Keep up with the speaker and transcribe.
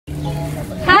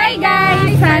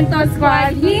Santos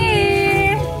Squad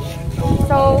here!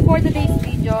 So, for today's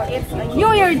video, it's a New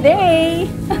Year Day!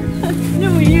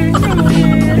 New Year!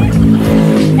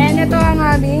 And ito ang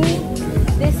aming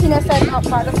sinaset up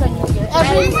para sa New Year.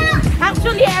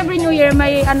 Actually, every New Year,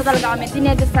 may ano talaga kami,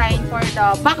 dinedesign for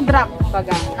the backdrop,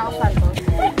 baga. Naku, Santos.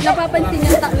 Napapansin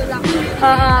niyo, tatlo lang.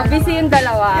 Busy yung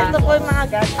dalawa. Ito po yung mga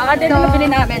gas. Dito nabili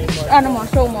namin. Ano mo,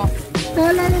 show mo.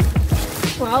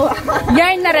 Wow.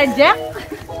 Yarn na reject.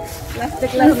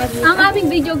 Plastic lang. Ang aming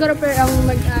videographer ang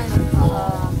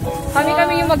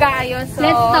kami yung mag-aayos. So,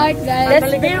 let's start, guys.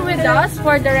 Let's bear with us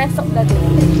for the rest of the day.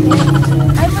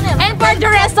 And for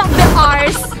the rest of the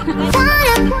hours.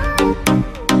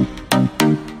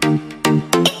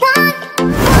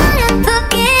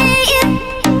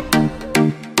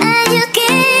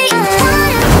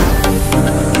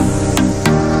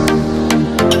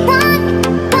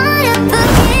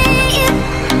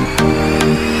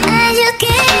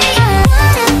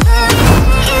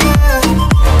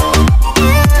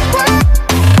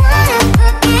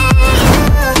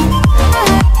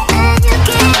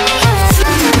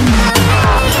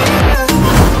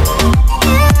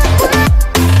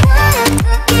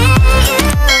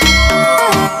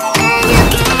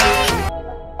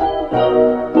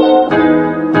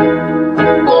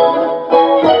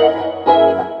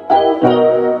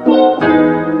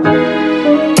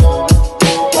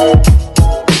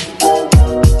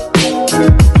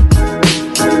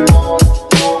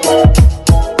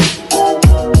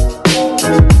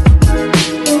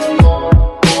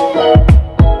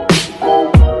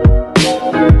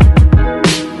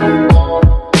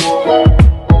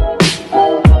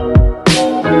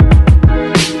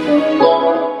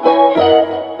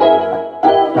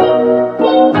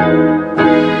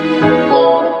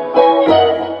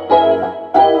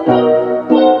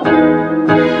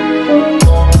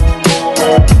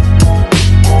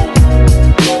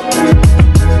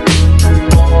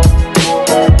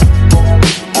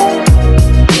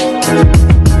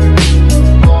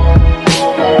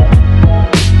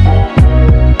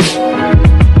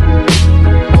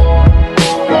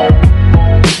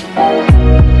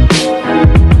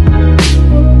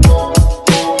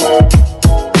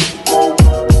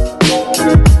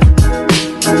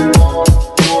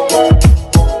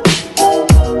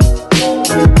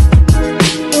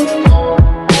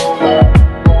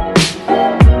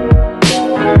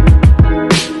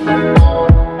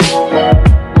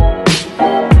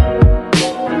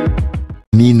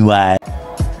 Meanwhile.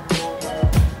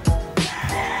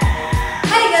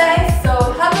 Hi guys!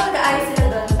 So, habang nag-aayos sila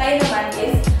doon, tayo naman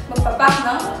is magpapack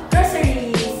ng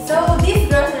groceries. So, these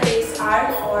groceries are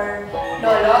for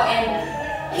Lolo and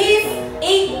his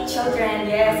 8 children.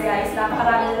 Yes guys,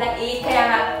 napakarami nila 8. Kaya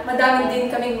nga, madami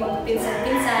din kaming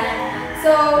magpinsan-pinsan.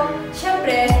 So,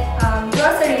 syempre,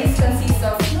 groceries consist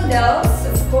of noodles,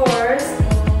 of course.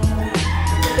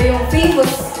 Ito yung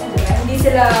famous. Hindi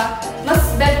sila, mas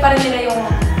bet pa rin nila yung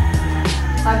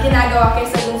ginagawa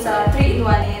kaysa dun sa 3-in-1.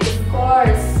 And of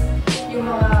course, yung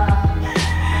mga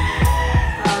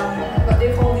what do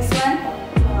you call this one?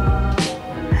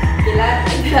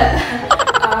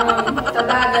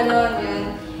 Taba, ganon, yun.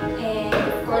 And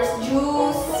of course,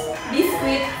 juice,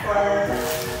 biscuit for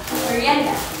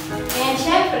merienda. And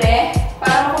syempre,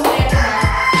 para makumpleto na,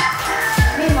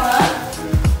 may mga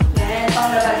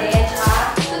pang-labade,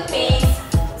 tsaka toothpaste.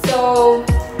 So,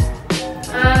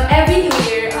 every New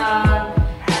Year,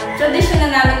 tradition na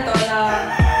namin to na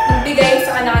magbigay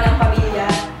sa kanya-kanyang pamilya.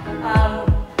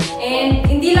 And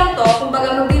hindi lang to,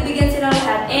 kumbaga magbibigyan sila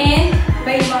lahat. And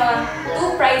may mga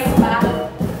 2 prize pa.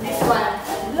 This one,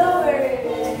 lower.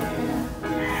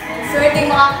 Swerte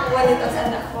makakuha dito sa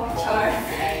anak ko. Char.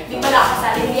 Hindi pala ako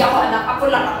sali. Hindi ako anak. Ako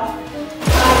lang ako.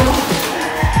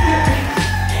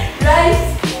 Rice.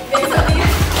 Guys, sabi nga.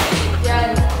 Yan.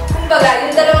 Kumbaga,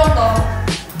 yung dalawang to,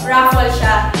 raffle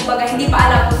siya. Kumbaga, hindi pa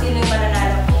alam kung sino yung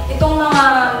mananalo. Itong mga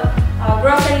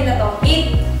grocery na to,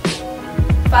 8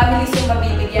 families yung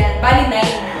mabibigyan. Bali 9.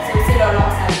 So, si Lolo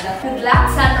kasali na. Good luck,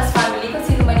 Santos family, kung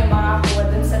sino man yung makakakuha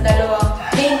dun sa dalawang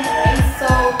main prize. So,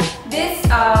 this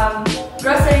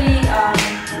grocery,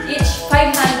 each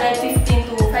 515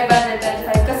 to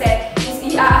 525 kasi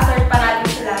i-assort pa natin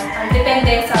sila.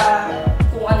 Depende sa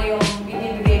kung ano yung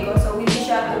ibibigay ko. So, hindi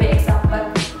siya to be exact, but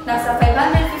nasa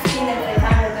 515 and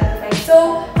 525.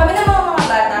 So, kami na mga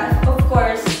bata, of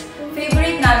course,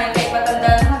 favorite namin kahit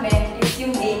matanda na kami is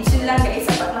yung games. Yun lang guys,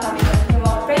 sapat na kami yung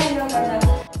mga friend, yung ganda.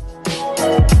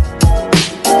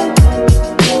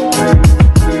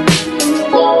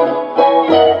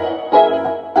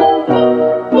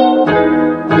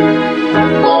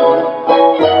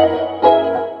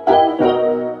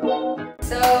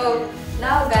 So,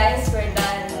 now guys, we're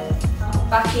done.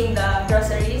 packing the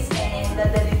groceries and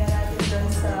dadali na natin doon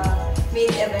sa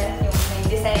main event, yung may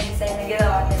design na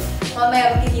ginawa natin.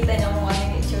 Mamaya makikita niyo kung ano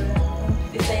yung itsura ng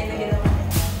design na ginawa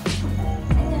natin.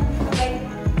 Ayan, okay.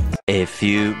 A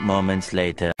few moments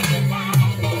later.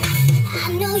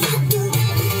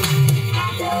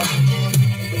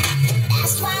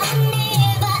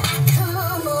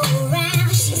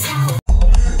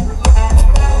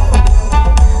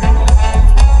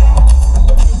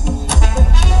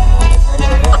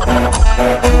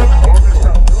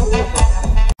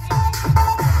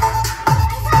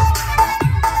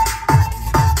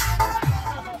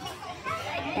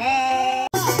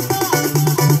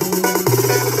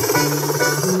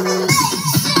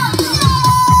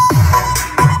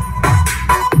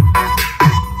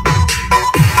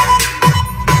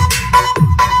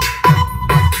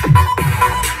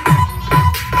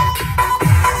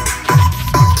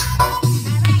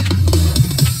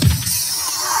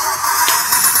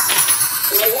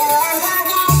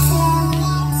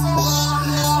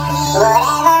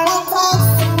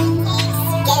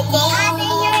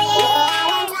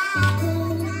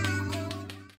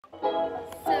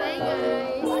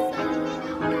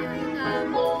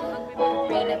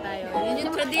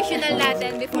 Traditional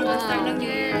natin before mag-start ng New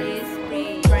Year is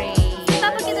pray.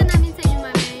 Papakita namin sa inyo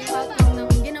mamaya yung outcome ng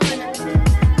ginawa natin.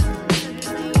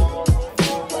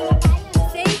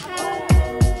 Say hi!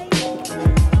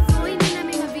 So, hindi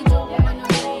namin na-video kung ano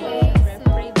pray.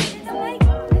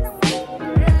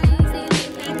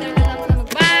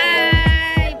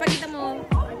 Bye! Pakita mo.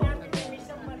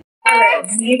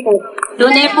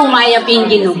 Tunay po mayapin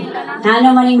Ginoo.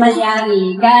 Ano man yung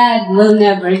mangyari, God will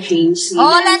never change.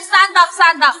 Oh, let's stand up,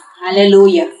 stand up.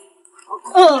 Hallelujah.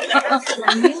 Stand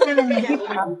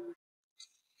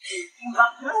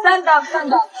up, stand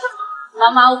up.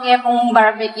 Mama, okay pong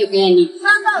barbecue Kenny.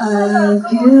 Stand up.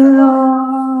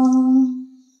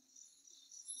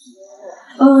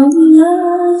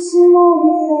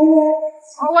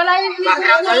 Oh, wala yung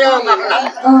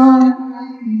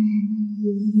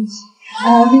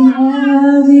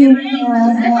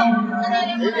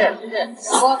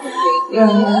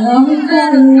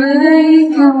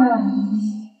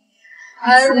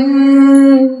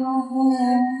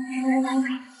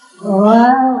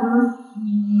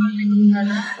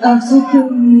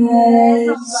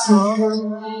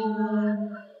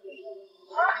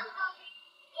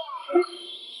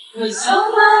Cause all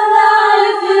my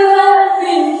life you have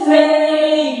been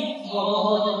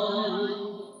faithful,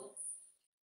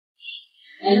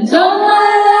 and all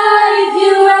my life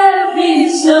you have been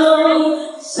so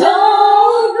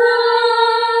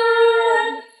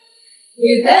good.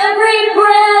 With every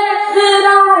breath that I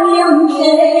am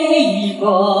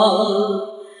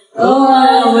able, oh,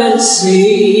 I will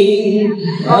sing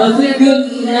of the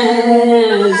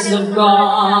goodness of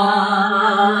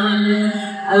God.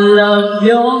 I love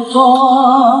your voice.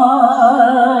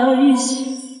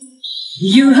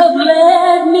 You have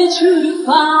led me through the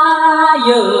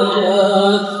fire,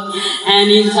 and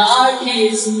in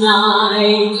darkest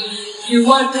night,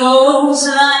 you are close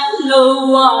like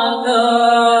no other.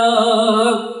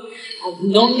 I've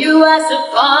known you as a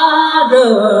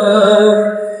father,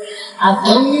 I've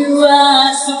known you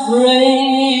as a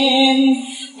friend,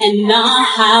 and I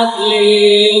have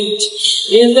lived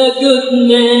in the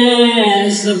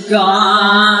goodness of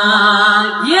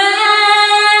God.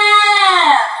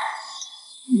 Yeah!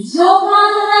 So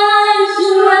my life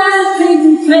you have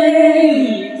been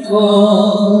faithful,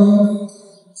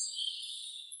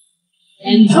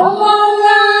 and all my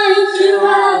life you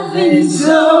have been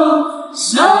so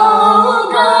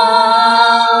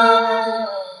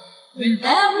good. With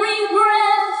every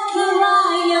breath that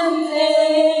I am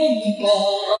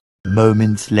able.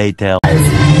 Moments later. 4, 3,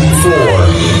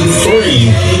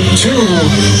 2,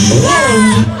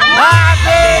 1.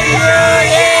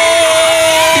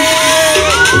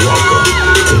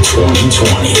 Welcome to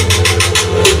 2020.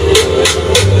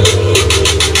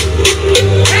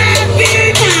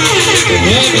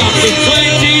 Welcome to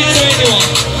 2021.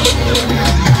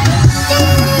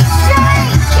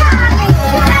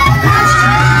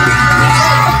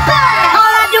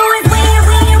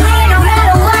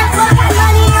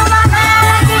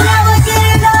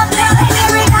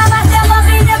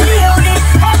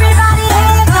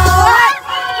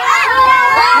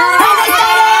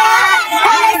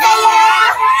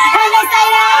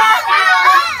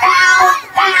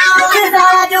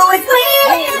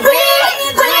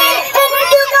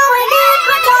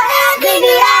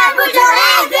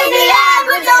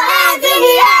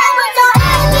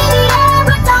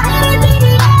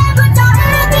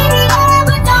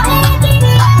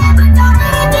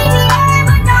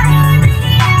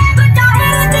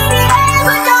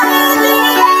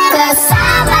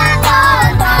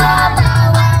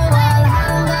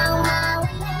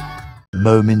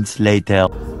 moments later.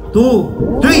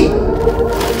 2, 3.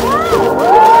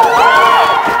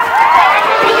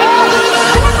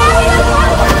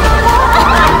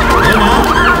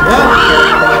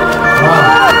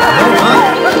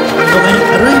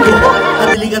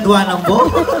 Kadwa ng bo.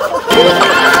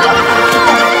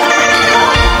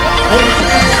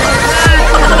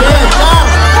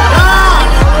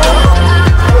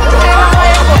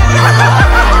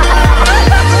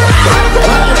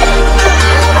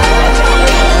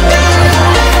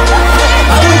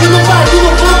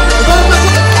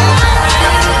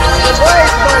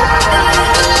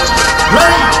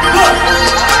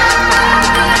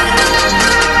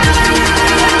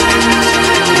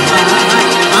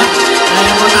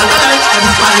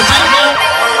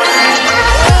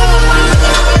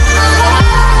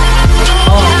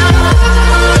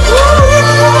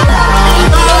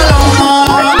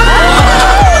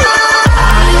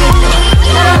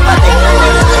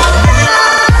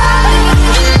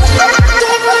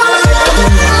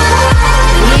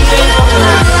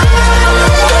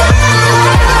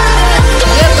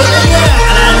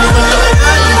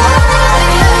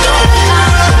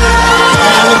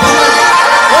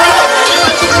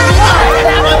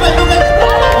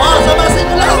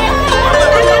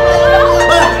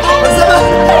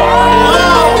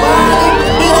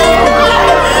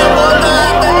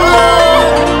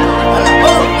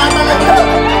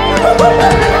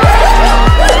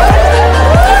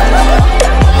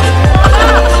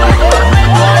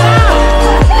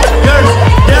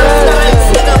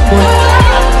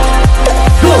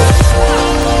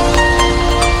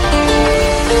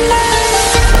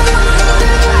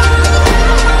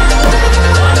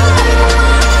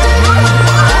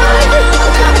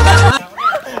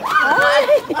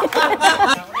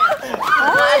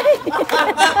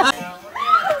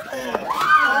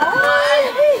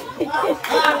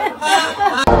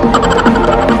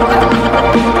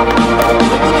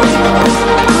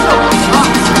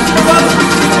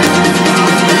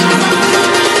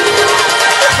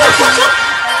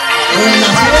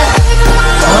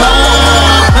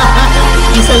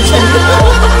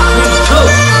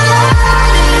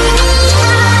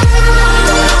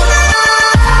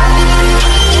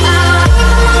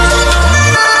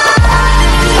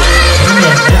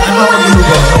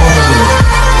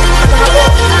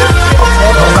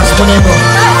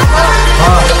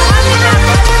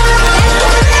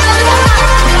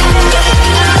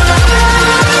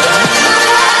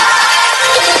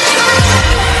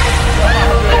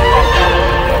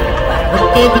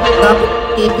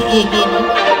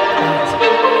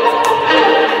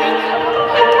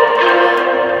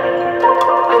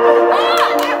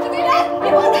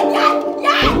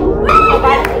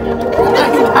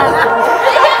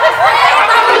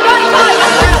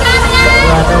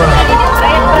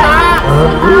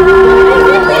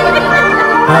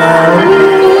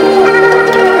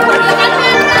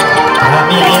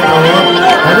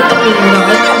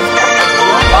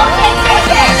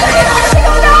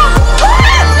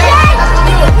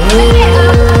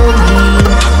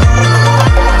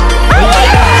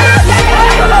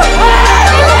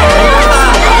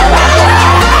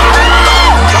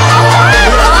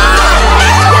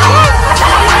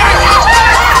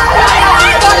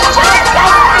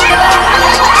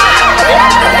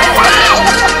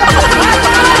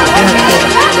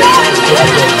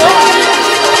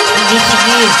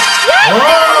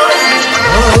 Oh!